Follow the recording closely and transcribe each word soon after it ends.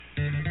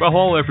Well,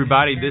 hello,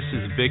 everybody. This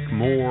is Vic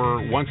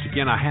Moore. Once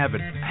again, I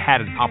haven't had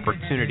an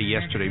opportunity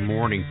yesterday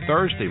morning,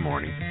 Thursday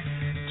morning,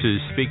 to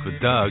speak with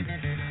Doug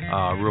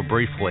real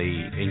briefly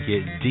and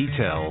get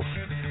details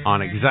on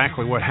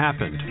exactly what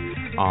happened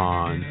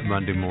on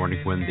Monday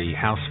morning when the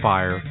house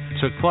fire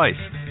took place.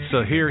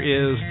 So here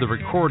is the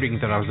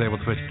recording that I was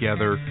able to put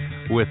together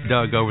with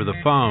Doug over the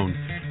phone.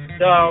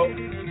 So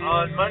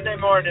on Monday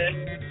morning,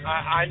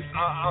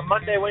 on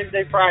Monday,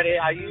 Wednesday, Friday,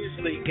 I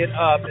usually get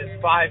up at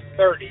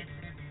 5:30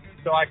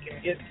 so I can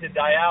get to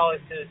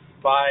dialysis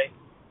by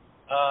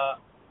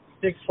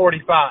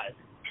 6:45.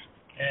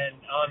 And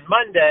on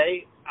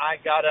Monday, I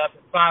got up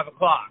at 5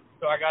 o'clock.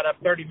 So I got up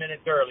 30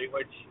 minutes early,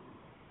 which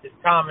is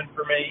common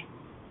for me.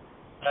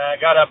 I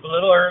got up a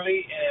little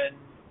early and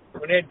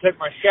went in and took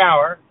my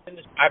shower.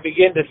 I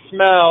began to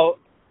smell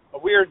a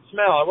weird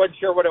smell. I wasn't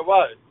sure what it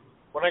was.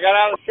 When I got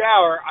out of the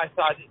shower, I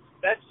thought,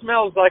 that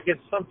smells like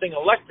it's something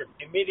electric.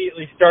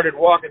 Immediately started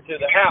walking through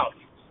the house.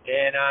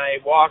 And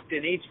I walked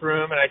in each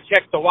room and I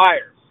checked the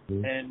wires.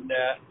 And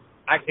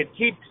I could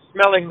keep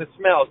smelling the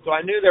smell. So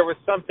I knew there was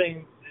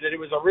something, that it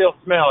was a real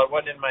smell. It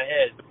wasn't in my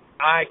head.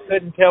 I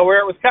couldn't tell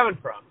where it was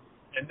coming from.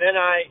 And then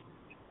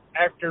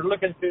after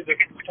looking through the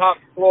top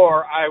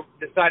floor, I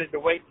decided to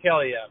wake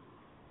Kelly up.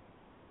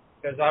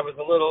 Because I was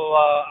a little,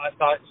 I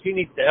thought, she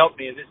needs to help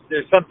me.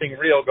 There's something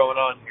real going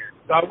on here.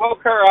 So I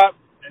woke her up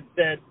and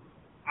said,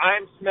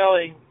 I'm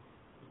smelling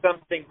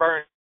something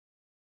burning.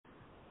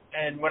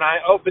 And when I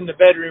opened the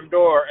bedroom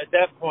door, at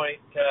that point,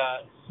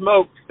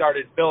 smoke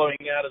started billowing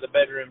out of the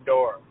bedroom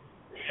door.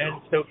 And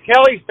so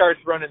Kelly starts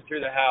running through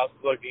the house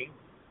looking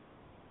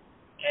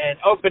and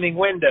opening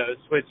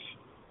windows, which,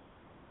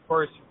 of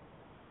course,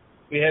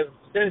 we have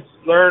since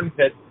learned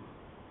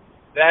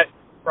that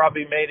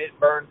probably made it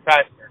burn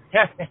faster.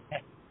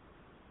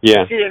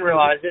 Yeah. She didn't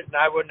realize it, and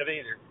I wouldn't have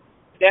either.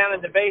 Down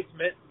in the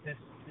basement to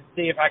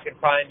see if I could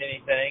find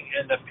anything,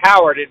 and the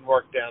power didn't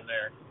work down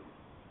there.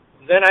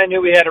 Then I knew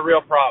we had a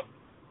real problem.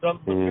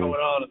 Something was going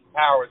on and the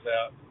power was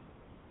out.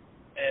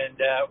 And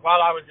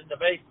while I was in the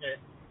basement,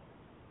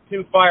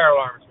 2 fire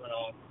alarms went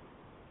off.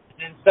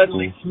 And then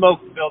suddenly smoke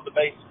filled the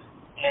basement.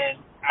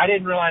 And I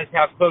didn't realize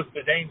how close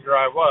to danger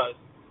I was.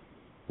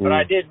 But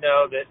I did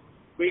know that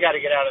we got to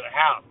get out of the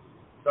house.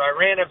 So I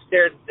ran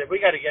upstairs and said,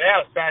 we got to get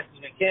out as fast as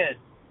we can.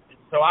 And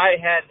so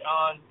I had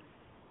on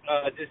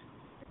just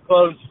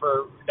clothes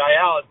for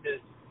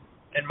dialysis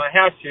and my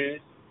house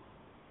shoes.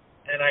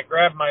 And I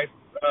grabbed my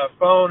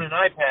phone and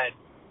iPad.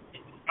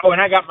 Oh,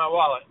 and I got my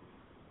wallet.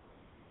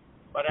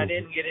 But I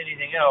didn't get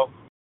anything else.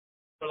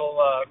 Little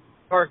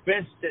park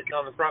bench sitting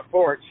on the front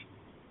porch.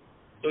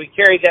 So we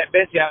carried that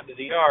bench out into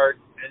the yard.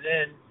 And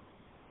then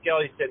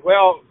Kelly said,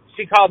 well,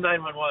 she called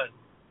 911.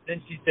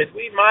 Then she said,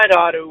 we might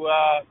ought to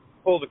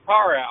pull the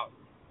car out,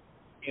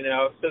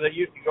 so that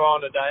you could go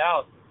on to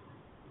dialysis.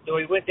 So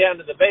we went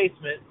down to the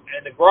basement,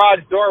 and the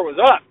garage door was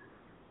up,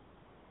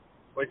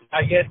 which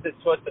I guess is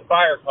what the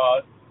fire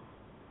caused.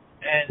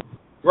 And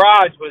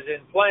garage was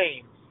in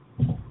flames.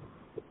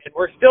 And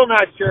we're still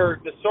not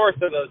sure the source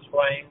of those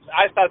flames.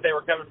 I thought they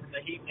were coming from the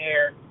heat and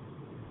air,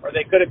 or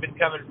they could have been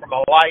coming from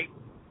a light,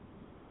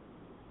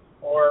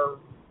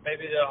 or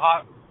maybe the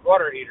hot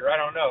water heater. I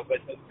don't know.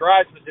 But the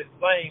garage was in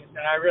flames,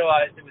 and I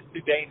realized it was too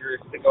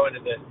dangerous to go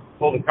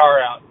pull the car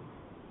out.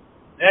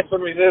 And that's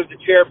when we moved the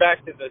chair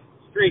back to the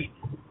street.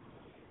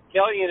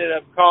 Kelly ended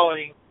up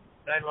calling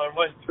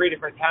 911 3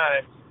 different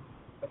times,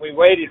 and we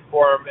waited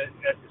for him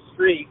at the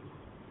street.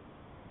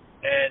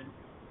 And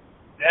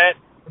that,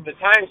 from the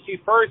time she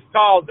first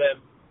called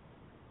them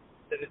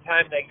to the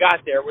time they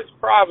got there, was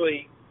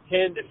probably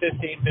 10 to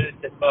 15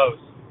 minutes at most.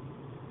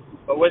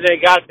 But when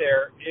they got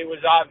there, it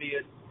was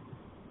obvious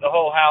the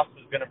whole house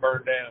was going to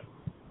burn down.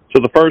 So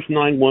the first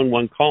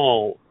 911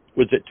 call,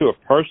 was it to a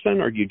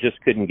person, or you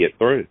just couldn't get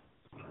through?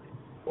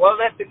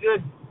 Well, that's a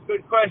good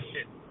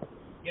question.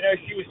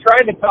 She was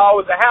trying to call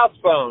with the house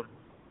phone,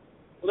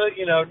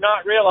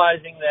 not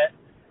realizing that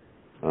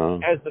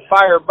as the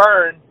fire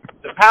burned,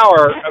 the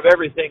power of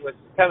everything was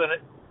coming,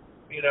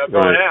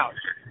 going out.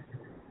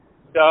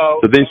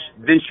 So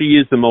then she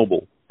used the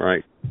mobile,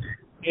 right?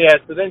 Yeah,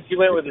 so then she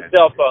went with the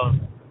cell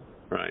phone.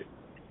 Right.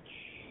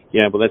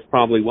 Yeah, well, that's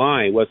probably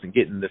why it wasn't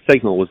the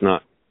signal was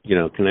not,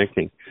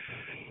 connecting.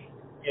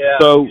 Yeah.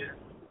 So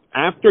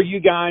after you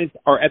guys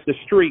are at the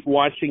street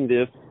watching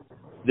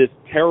this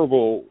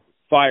terrible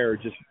fire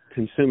just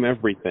consume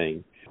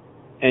everything,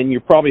 and you're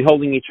probably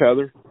holding each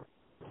other,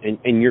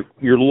 and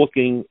you're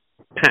looking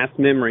past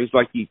memories,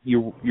 like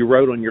you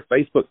wrote on your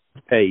Facebook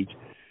page,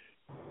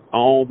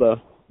 all the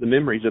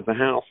memories of the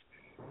house.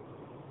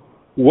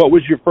 What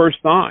was your first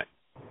thought?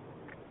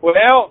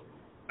 Well,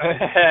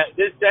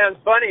 this sounds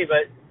funny,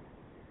 but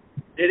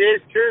it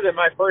is true that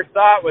my first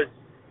thought was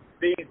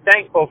being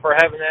thankful for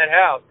having that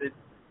house.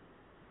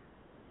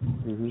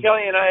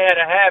 Kelly and I had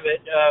a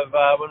habit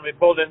of when we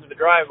pulled into the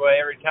driveway,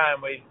 every time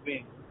we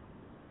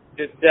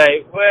just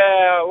say,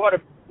 well,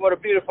 what a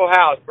beautiful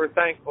house. We're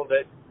thankful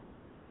that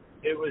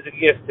it was a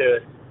gift to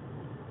us.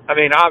 I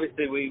mean,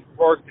 obviously we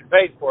worked and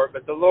paid for it,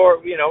 but the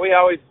Lord, we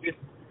always just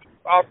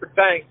offered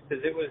thanks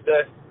because it was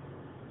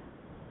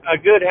a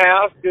good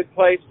house, good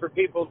place for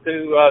people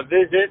to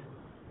visit.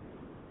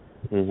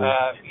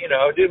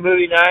 Do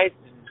movie nights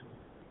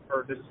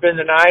or to spend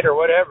the night or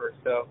whatever.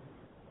 So,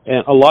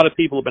 and a lot of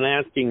people have been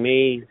asking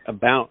me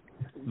about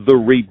the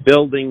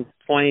rebuilding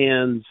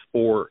plans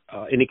or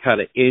any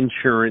kind of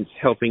insurance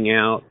helping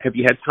out. Have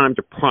you had time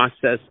to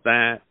process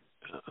that?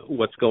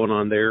 What's going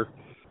on there?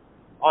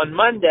 On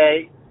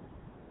Monday,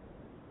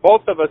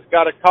 both of us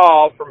got a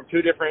call from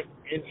two different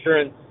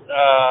insurance.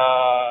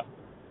 I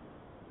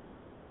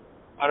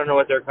don't know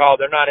what they're called.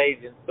 They're not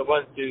agents. The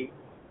ones who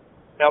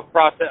help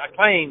process a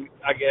claim,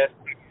 I guess,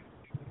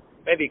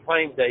 maybe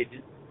claims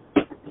agents.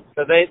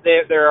 So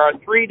there are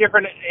three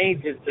different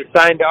agents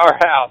assigned to our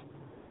house.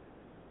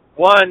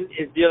 One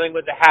is dealing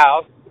with the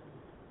house,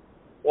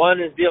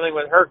 one is dealing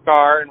with her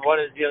car, and one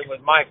is dealing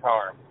with my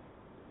car.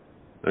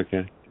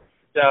 Okay.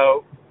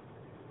 So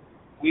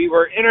we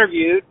were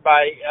interviewed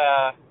by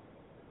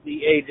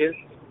the agents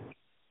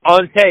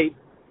on tape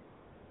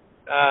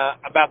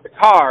about the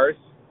cars.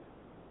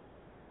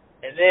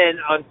 And then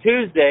on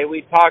Tuesday,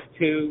 we talked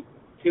to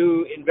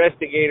two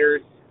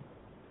investigators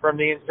from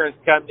the insurance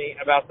company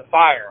about the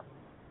fire.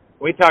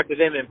 We talked to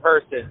them in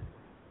person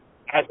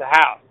at the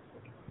house.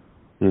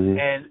 Mm-hmm.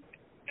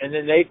 And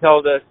then they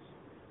told us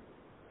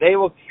they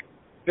will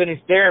finish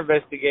their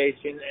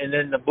investigation, and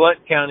then the Blount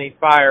County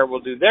Fire will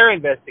do their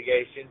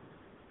investigation,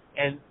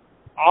 and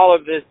all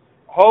of this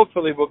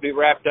hopefully will be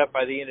wrapped up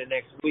by the end of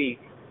next week.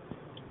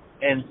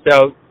 And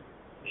so,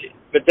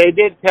 but they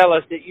did tell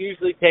us it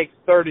usually takes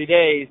 30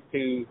 days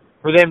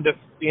for them to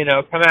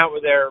come out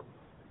with their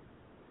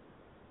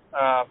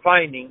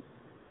findings,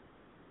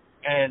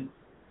 and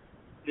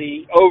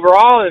the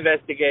overall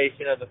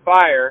investigation of the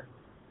fire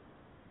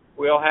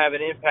will have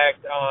an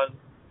impact on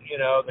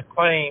the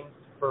claims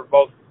for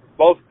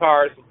both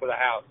cars and for the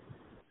house.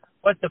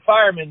 What the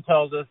firemen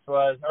told us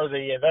was, or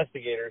the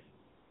investigators,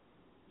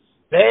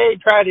 they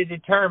try to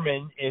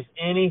determine if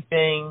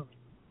anything,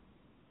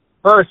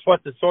 first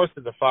what the source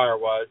of the fire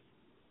was,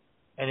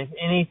 and if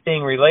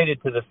anything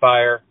related to the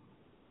fire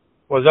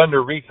was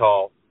under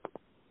recall.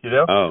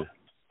 Oh.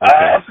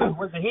 Okay.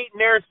 Was the heat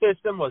and air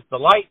system, was the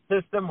light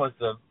system, was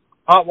the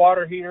hot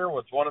water heater,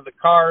 was one of the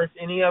cars,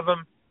 any of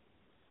them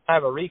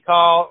have a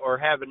recall or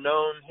have a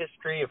known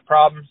history of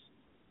problems?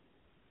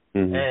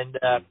 Mm-hmm. And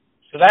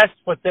so that's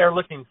what they're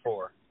looking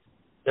for.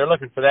 They're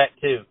looking for that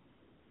too.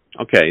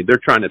 Okay,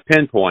 they're trying to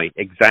pinpoint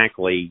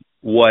exactly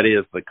what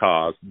is the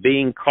cause.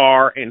 Being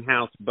car and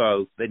house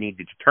both, they need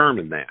to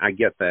determine that. I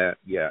get that,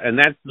 yeah. And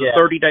that's the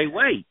 30-day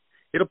wait.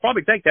 It'll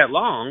probably take that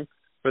long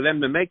for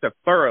them to make a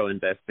thorough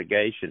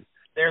investigation.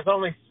 There's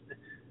only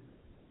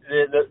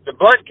the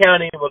Blount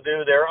County will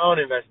do their own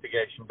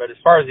investigation, but as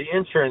far as the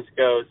insurance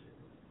goes,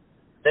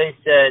 they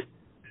said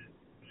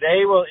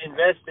they will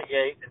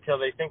investigate until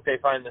they think they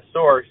find the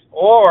source,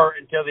 or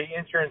until the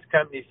insurance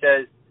company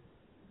says,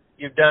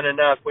 you've done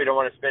enough, we don't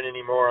want to spend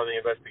any more on the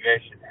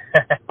investigation.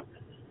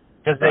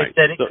 Because they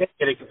said it can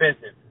get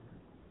expensive.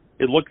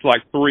 It looks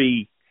like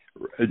three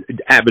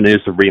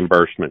avenues of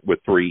reimbursement with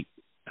three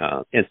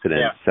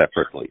incidents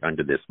separately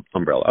under this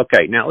umbrella.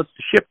 Okay, now let's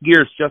shift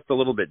gears just a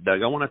little bit,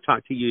 Doug. I want to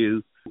talk to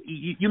you.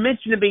 You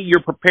mentioned to me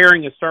you're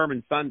preparing a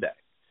sermon Sunday.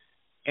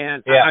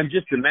 And I'm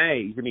just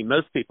amazed. I mean,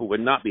 most people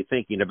would not be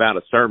thinking about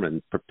a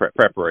sermon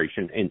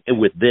preparation and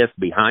with this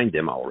behind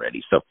them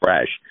already, so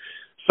fresh.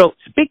 So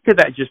speak to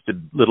that just a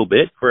little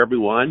bit for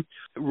everyone.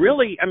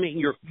 Really, I mean,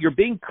 you're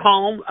being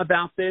calm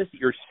about this.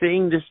 You're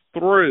seeing this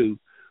through.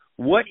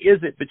 What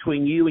is it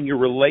between you and your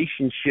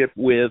relationship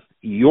with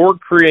your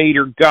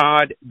Creator,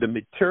 God, the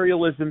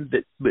materialism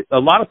that a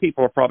lot of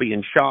people are probably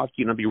in shock,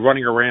 be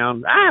running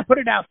around, put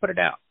it out.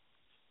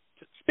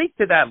 Speak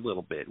to that a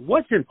little bit.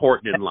 What's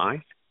important in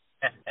life?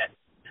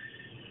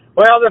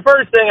 Well, the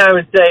first thing I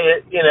would say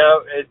is,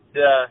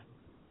 it's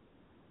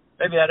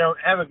maybe I don't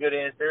have a good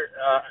answer.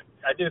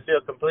 I do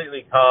feel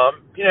completely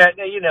calm.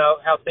 You know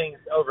how things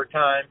over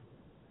time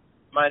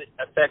might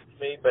affect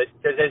me, but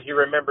because as you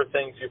remember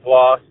things you've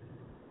lost,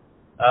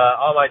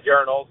 all my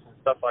journals and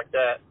stuff like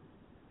that.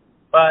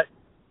 But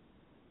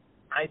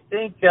I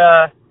think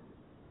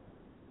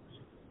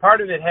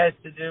part of it has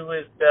to do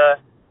with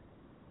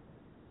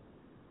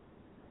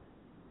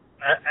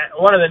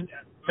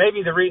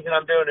maybe the reason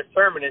I'm doing a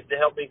sermon is to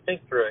help me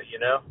think through it,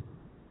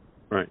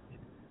 Right.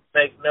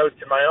 Make notes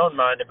in my own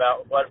mind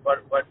about what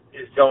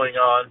is going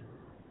on.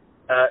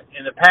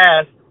 In the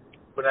past,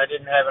 when I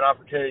didn't have an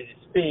opportunity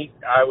to speak,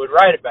 I would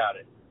write about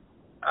it.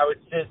 I would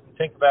sit and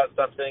think about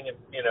something, and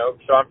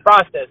so I'm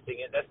processing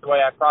it. That's the way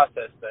I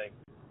process things.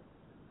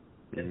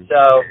 And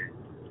so,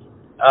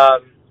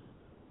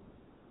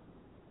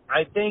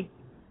 I think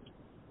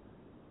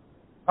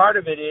part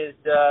of it is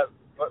the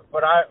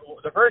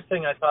first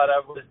thing I thought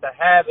of was the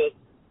habit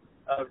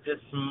of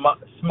just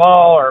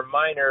small or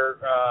minor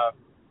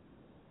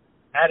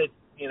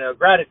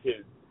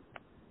gratitude.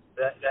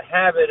 The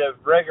habit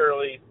of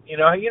regularly,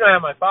 how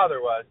my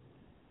father was.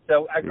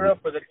 So I grew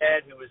up with a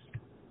dad who was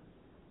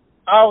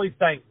always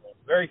thankful,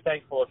 very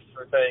thankful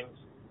for things,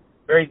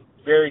 very,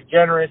 very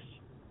generous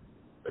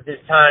with his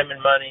time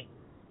and money,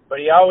 but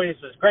he always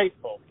was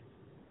grateful.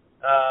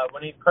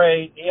 when he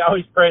prayed, he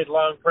always prayed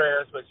long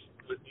prayers, which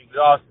would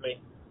exhaust me.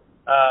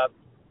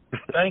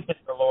 Thanking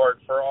the Lord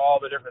for all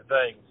the different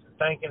things,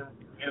 thanking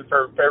him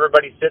for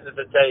everybody sitting at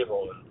the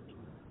table and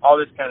all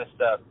this kind of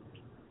stuff.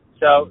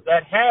 So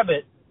that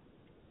habit,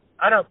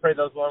 I don't pray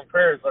those long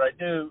prayers, but I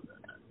do.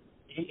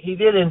 He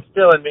did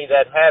instill in me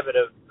that habit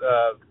of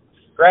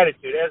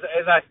gratitude.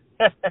 As I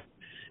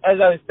as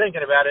I was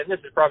thinking about it, and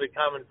this is probably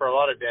common for a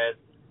lot of dads,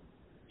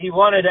 he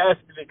wanted us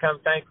to become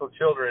thankful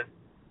children.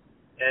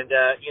 And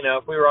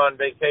if we were on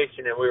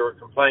vacation and we were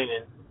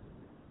complaining,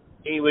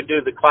 he would do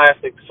the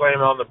classic slam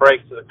on the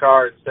brakes of the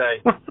car and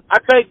say, "I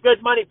paid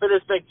good money for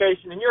this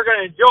vacation, and you're going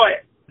to enjoy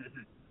it."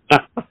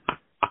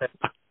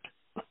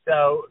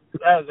 So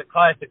that was a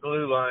classic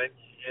Lou line.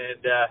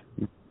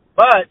 And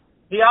but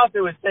he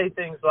also would say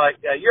things like,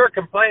 "You're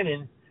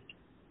complaining,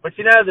 but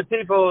the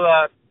people,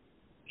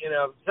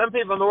 some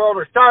people in the world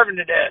are starving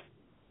to death,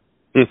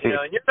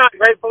 and you're not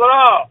grateful at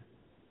all."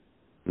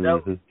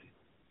 So,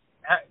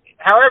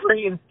 however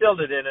he instilled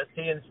it in us,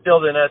 he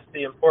instilled in us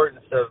the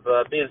importance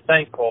of being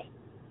thankful,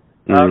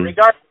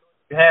 regardless of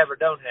what you have or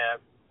don't have.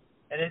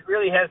 And it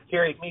really has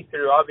carried me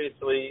through,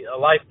 obviously, a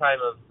lifetime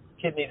of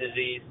kidney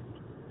disease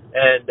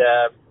and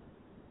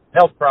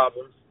health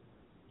problems.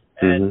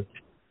 And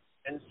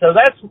so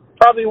that's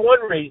probably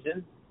one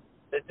reason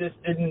that this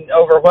didn't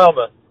overwhelm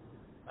us.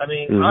 I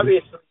mean,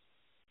 obviously,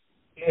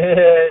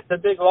 it's a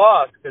big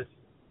loss because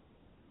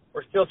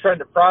we're still trying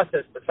to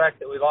process the fact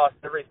that we lost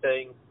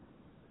everything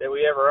that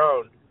we ever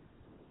owned.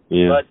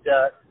 Yeah. But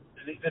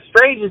the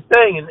strangest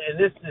thing, and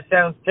this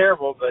sounds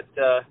terrible, but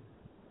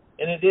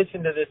in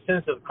addition to this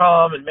sense of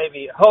calm and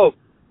maybe hope,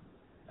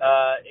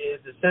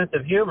 is a sense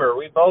of humor.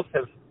 We both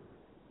have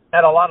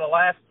had a lot of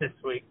laughs this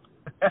week.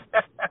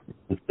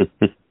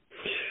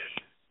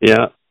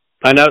 Yeah.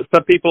 I know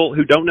some people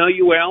who don't know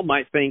you well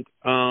might think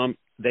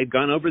they've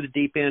gone over the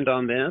deep end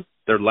on this.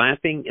 They're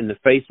laughing in the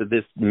face of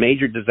this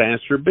major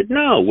disaster. But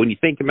no, when you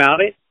think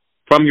about it,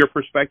 from your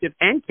perspective,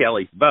 and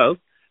Kelly's both,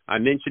 I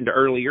mentioned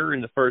earlier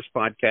in the first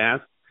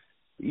podcast,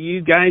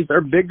 you guys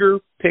are bigger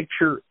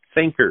picture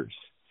thinkers,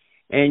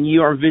 and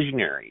you are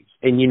visionaries,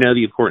 and you know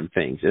the important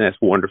things, and that's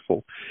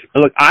wonderful.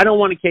 But look, I don't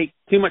want to take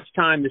too much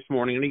time this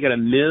morning. I only got a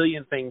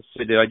million things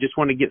to do. I just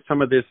want to get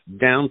some of this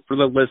down for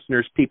the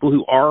listeners, people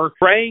who are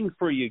praying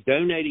for you,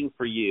 donating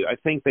for you. I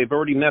think they've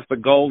already met the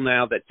goal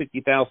now, that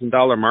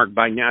 $50,000 mark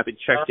by now. I've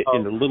checked it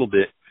in a little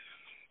bit.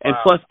 And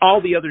plus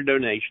all the other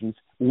donations.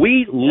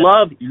 We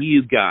love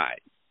you guys.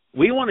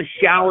 We want to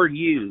shower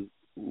you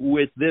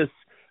with this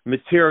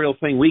material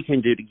thing we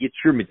can do to get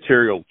your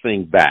material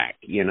thing back,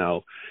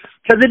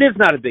 because it is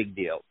not a big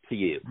deal to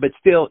you, but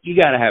still, you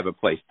got to have a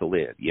place to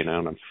live,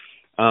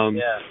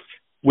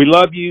 We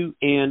love you,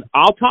 and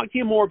I'll talk to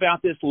you more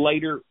about this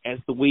later as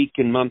the week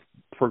and month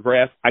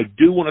progress. I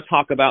do want to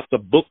talk about the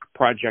book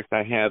project.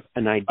 I have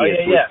an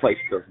idea to replace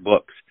those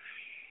books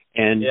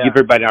and give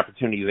everybody an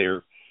opportunity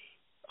there.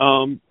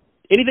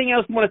 Anything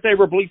else you want to say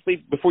real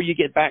briefly before you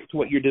get back to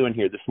what you're doing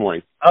here this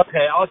morning?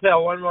 Okay, I'll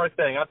tell one more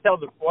thing. I'll tell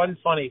the one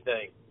funny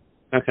thing.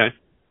 Okay.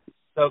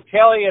 So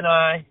Kelly and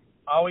I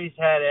always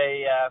had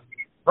a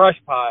brush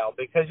pile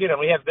because,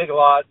 we have big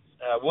lots,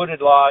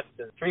 wooded lots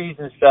and trees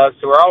and stuff,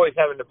 so we're always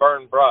having to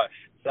burn brush.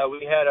 So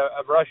we had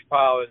a brush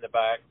pile in the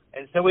back.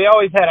 And so we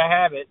always had a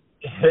habit.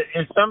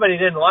 If somebody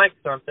didn't like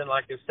something,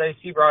 like if, say,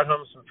 she brought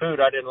home some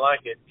food, I didn't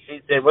like it,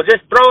 she'd say, "Well,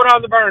 just throw it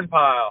on the burn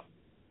pile,"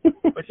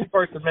 which, of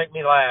course, would make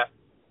me laugh.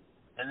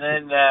 And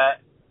then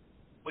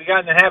we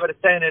got in the habit of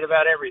saying it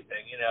about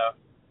everything,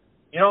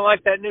 You don't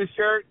like that new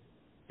shirt?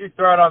 Just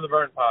throw it on the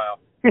burn pile.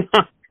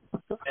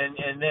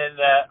 and then,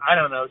 I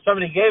don't know,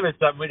 somebody gave us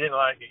something, we didn't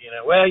like it,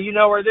 Well, you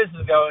know where this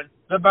is going,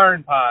 the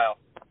burn pile.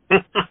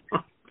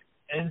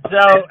 And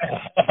so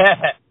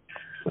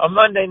on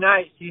Monday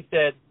night, she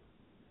said,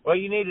 "Well,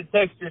 you need to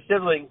text your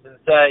siblings and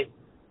say,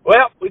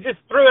 well, we just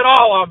threw it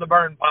all on the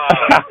burn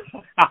pile."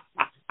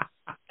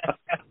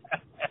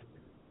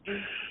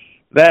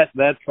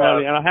 That's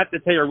funny. And I have to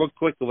tell you real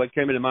quickly what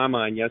came into my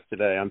mind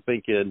yesterday. I'm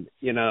thinking,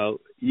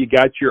 you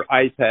got your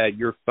iPad,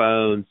 your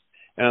phones,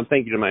 and I'm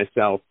thinking to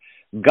myself,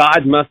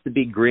 God must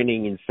be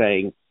grinning and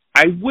saying,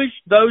 "I wish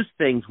those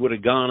things would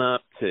have gone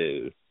up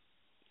too."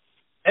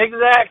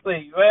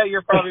 Exactly. Well,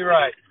 you're probably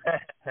right.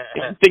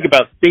 Think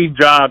about Steve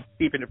Jobs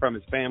keeping it from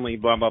his family,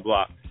 blah, blah,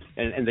 blah,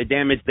 and the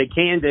damage they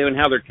can do and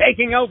how they're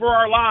taking over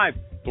our lives.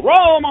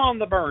 Throw them on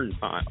the burn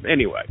pile.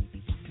 Anyway.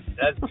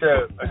 That's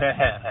true.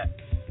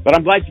 But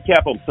I'm glad you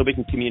kept them so we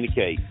can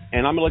communicate.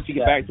 And I'm going to let you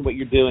get back to what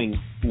you're doing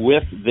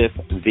with this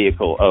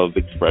vehicle of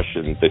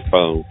expression, the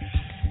phone.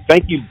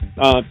 Thank you,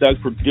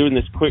 Doug, for doing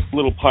this quick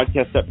little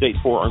podcast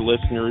update for our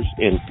listeners.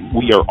 And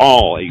we are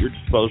all at your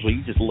disposal.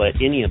 You just let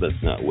any of us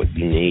know what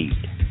you need.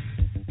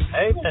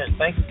 Amen.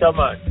 Thank you so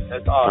much.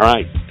 That's awesome. All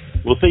right.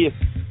 We'll see you.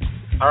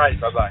 All right.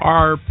 Bye-bye.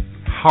 Our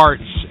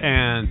hearts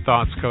and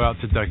thoughts go out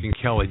to Doug and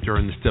Kelly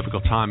during this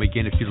difficult time.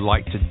 Again, if you'd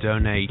like to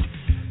donate,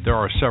 there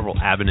are several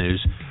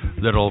avenues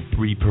that'll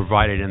be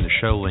provided in the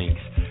show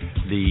links.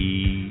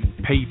 The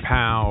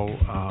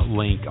PayPal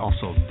link,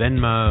 also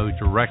Venmo,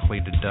 directly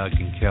to Doug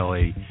and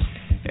Kelly.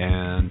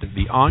 and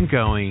the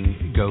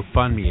ongoing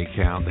GoFundMe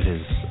account that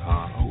has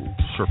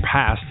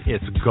surpassed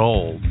its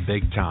goal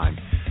big time.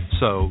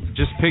 So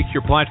just pick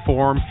your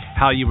platform,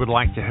 how you would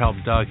like to help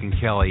Doug and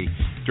Kelly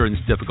during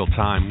this difficult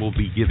time. We'll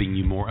be giving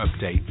you more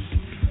updates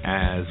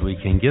as we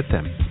can get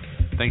them.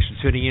 Thanks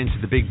for tuning in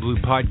to the Big Blue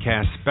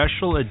Podcast,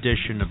 special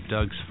edition of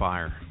Doug's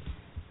Fire.